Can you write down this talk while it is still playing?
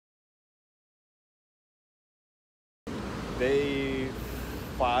day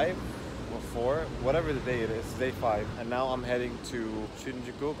 5 or 4, whatever the day it is, day 5. And now I'm heading to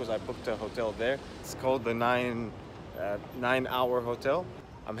Shinjuku because I booked a hotel there. It's called the 9-hour hotel.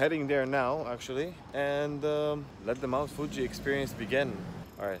 I'm heading there now actually, and let the Mount Fuji experience begin.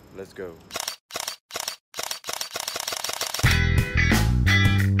 All right, let's go.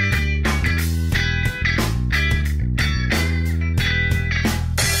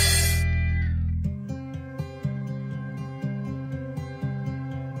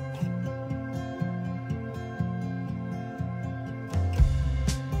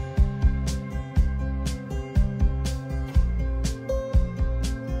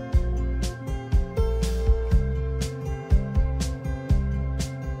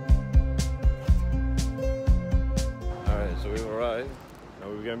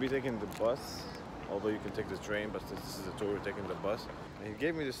 We're gonna be taking the bus, although you can take the train, but since this is a tour, we're taking the bus. And he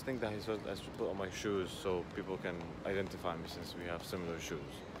gave me this thing that he said I should put on my shoes so people can identify me since we have similar shoes.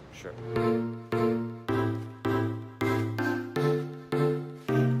 Sure.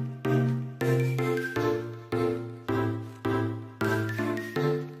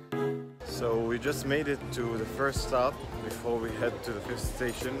 So we just made it to the first stop before we head to the 5th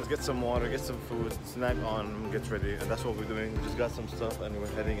station. Let's get some water, get some food, snack on, get ready, and that's what we're doing. We just got some stuff and we're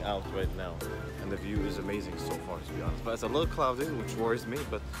heading out right now. And the view is amazing so far, to be honest. But it's a little cloudy, which worries me,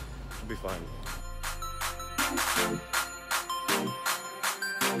 but it'll be fine.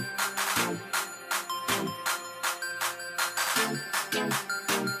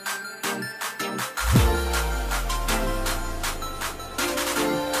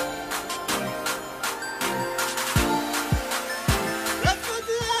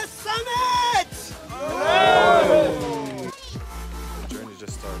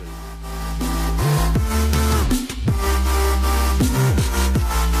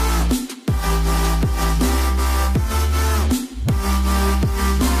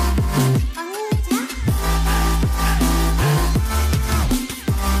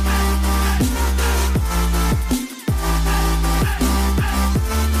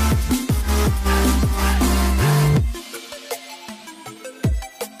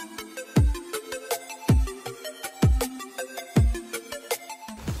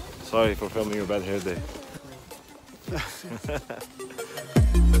 Sorry for filming your bad hair day.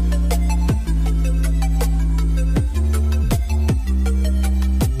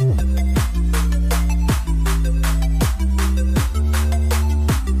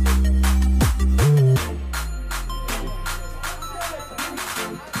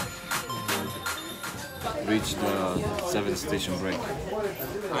 Reached the 7th station break.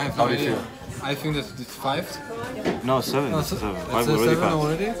 How do you feel? I think that it's 5. No, 7. No, 7. It's 5 7 passed.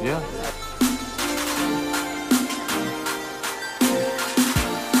 already? Yeah.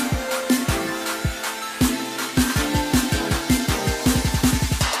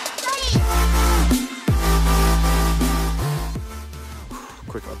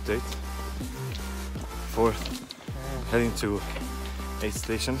 Quick update. 4th, heading to 8th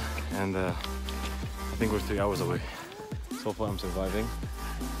station, and I think we're 3 hours away. So far I'm surviving.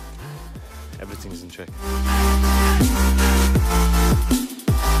 Everything is in check.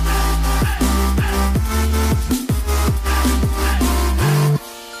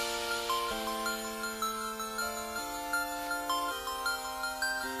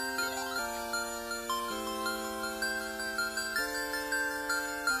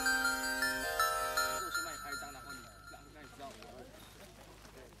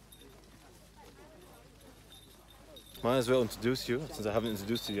 Might as well introduce you, since I haven't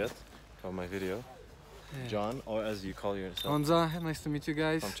introduced you yet on my video. Yeah. John, or as you call yourself. Honza, nice to meet you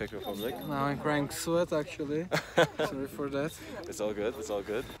guys. From Czech Republic. Now I'm crying sweat actually. Sorry for that. It's all good, it's all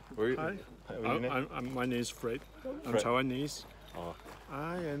good. Where are you? Hi. My name is Fred. I'm Fred. Taiwanese. Oh.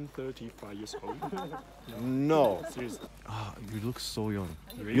 I am 35 years old. No. Seriously. Oh, you look so young.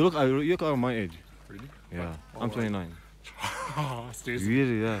 Really? You look around my age. Really? Yeah. Oh, I'm 29. Seriously?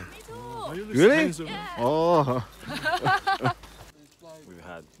 Really, yeah. Oh, you look Really? handsome. Oh.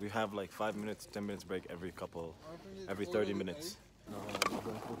 We have like 5 minutes, 10 minutes break every 30 minutes.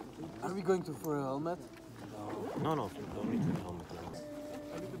 Are we going to for a helmet? No, don't need the helmet.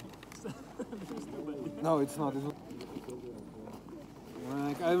 No, it's not.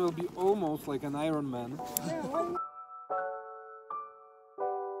 Like, I will be almost like an Iron Man.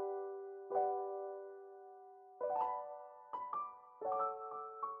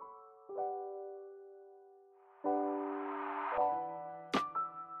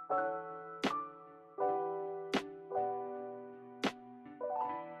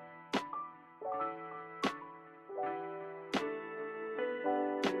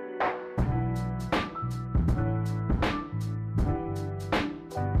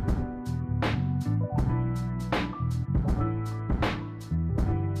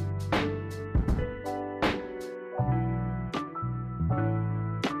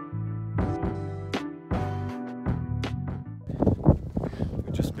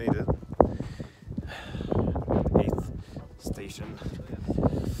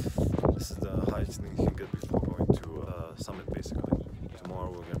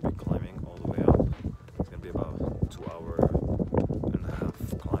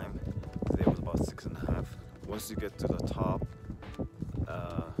 you get to the top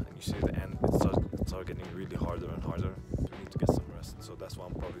and you see the end, it starts getting really harder and harder. We need to get some rest, so that's what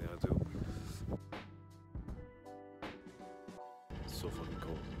I'm probably gonna do. It's so fucking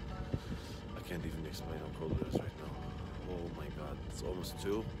cold. I can't even explain how cold it is right now. Oh my god, it's almost 2.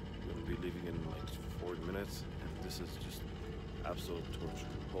 We'll be leaving in like 40 minutes, and this is just absolute torture.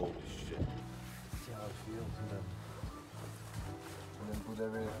 Holy shit. See how it feels, and then put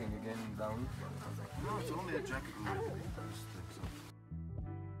everything again down. No, it's only a jacket. I just think so.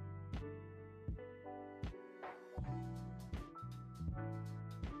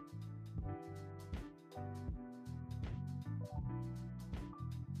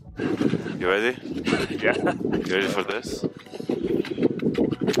 You ready? Yeah. You ready for this?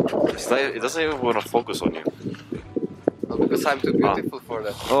 It doesn't even want to focus on you. Oh, because I'm too beautiful for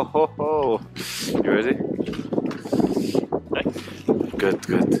that. Oh ho ho! You ready? Good,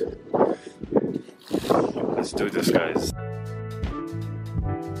 good. Let's do this, guys.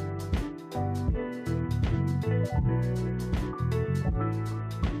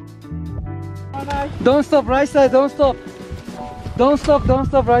 Don't stop, right side, don't stop. Don't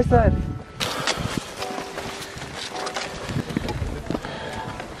stop, right side.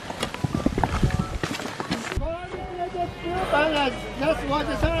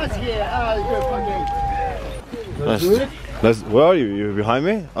 Where are you? You're behind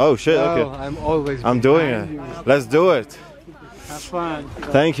me? Oh shit, No, okay. I'm always I'm doing behind it. you. Let's do it. Have fun.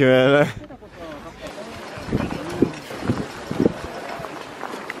 Thank you, man.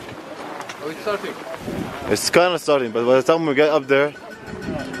 Oh, it's starting. It's kind of starting, but by the time we get up there,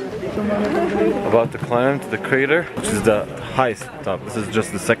 about to climb to the crater, which is the highest top. This is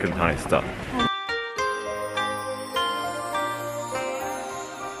just the second highest top.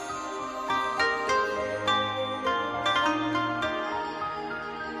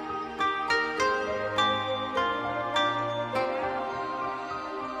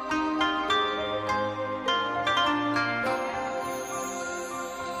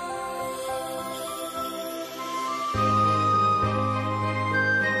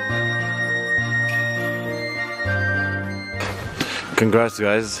 Congrats,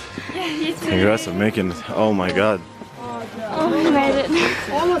 guys. Yeah, you too. Congrats on making it. Oh my god. Oh, we made it.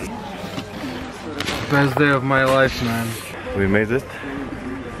 Best day of my life, man. We made it.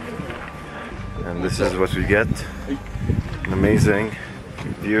 And this is what we get. An amazing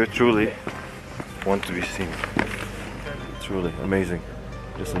view, truly want to be seen. Truly amazing.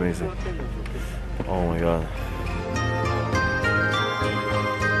 Just amazing. Oh my god.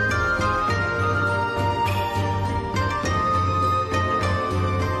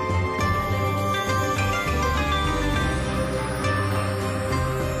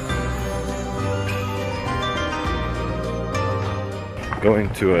 Going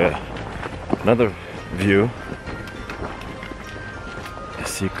to another view, a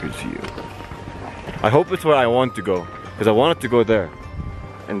secret view. I hope it's where I want to go, because I wanted to go there,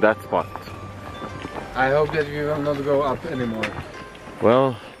 in that spot. I hope that we will not go up anymore.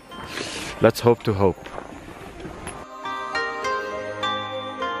 Well, let's hope to hope.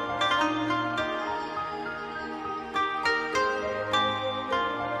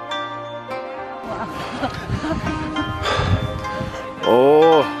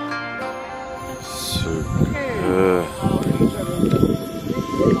 Oh, so good.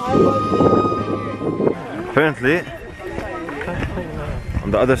 Apparently,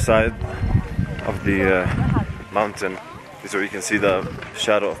 on the other side of the mountain is where you can see the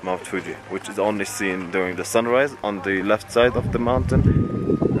shadow of Mount Fuji, which is only seen during the sunrise on the left side of the mountain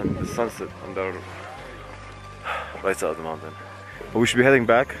and the sunset on the right side of the mountain. But we should be heading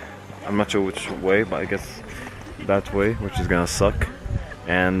back. I'm not sure which way, but I guess that way, which is gonna suck.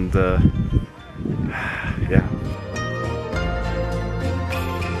 And yeah.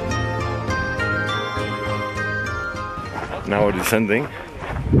 Now we're descending,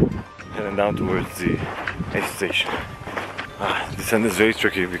 heading down towards the aid station. Descent is very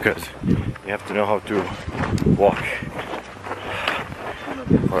tricky because you have to know how to walk,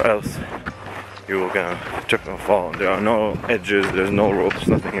 or else you're gonna trip and fall. There are no edges, there's no ropes,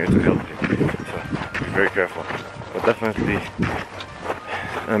 nothing here to help you. So be very careful. But definitely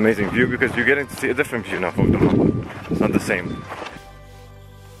an amazing view because you're getting to see a different view now from the mountain. It's not the same. This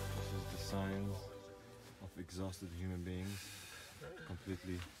is the signs of exhausted human beings.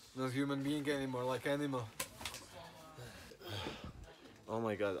 Completely. Not human being anymore, like animal. Oh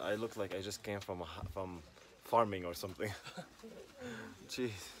my god, I look like I just came from farming or something.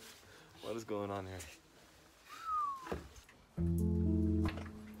 Jeez, what is going on here?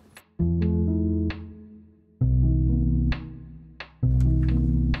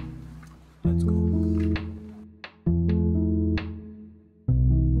 Let's go.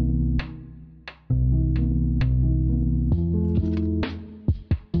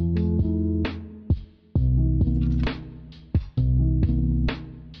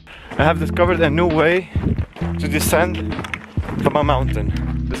 I have discovered a new way to descend from a mountain.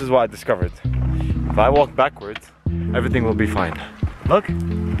 This is what I discovered. If I walk backwards, everything will be fine. Look,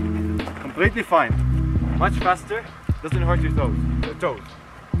 completely fine. Much faster, doesn't hurt your toes.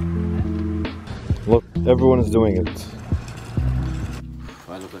 Look, everyone is doing it.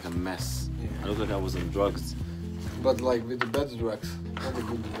 I look like a mess. I look like I was on drugs. But like with the bad drugs, not the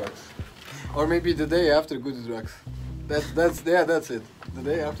good drugs. Or maybe the day after good drugs. That's it. The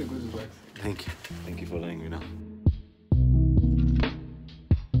day after good drugs. Thank you for letting me know.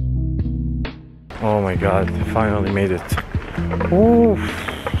 Oh my god, I finally made it. Ooh.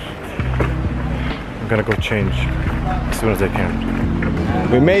 I'm gonna go change as soon as I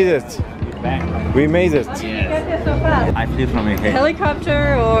can. We made it! We made it! Yes. So fast. I flew from a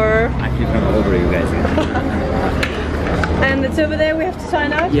Helicopter or... I flew from over you guys. And it's over there, we have to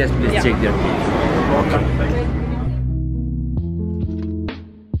sign out? Yes, please check there.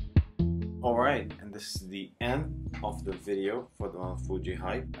 Alright, and this is the end of the video for the Mount Fuji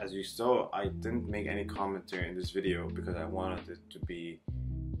hike. As you saw, I didn't make any commentary in this video because I wanted it to be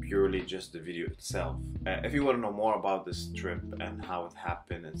purely just the video itself. If you want to know more about this trip and how it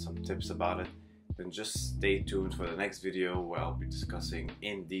happened and some tips about it, then just stay tuned for the next video where I'll be discussing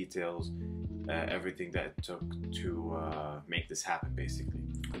in details everything that it took to make this happen, basically.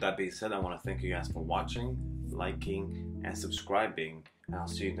 With that being said, I want to thank you guys for watching, liking, and subscribing, and I'll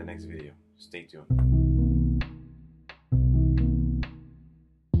see you in the next video. Stay tuned.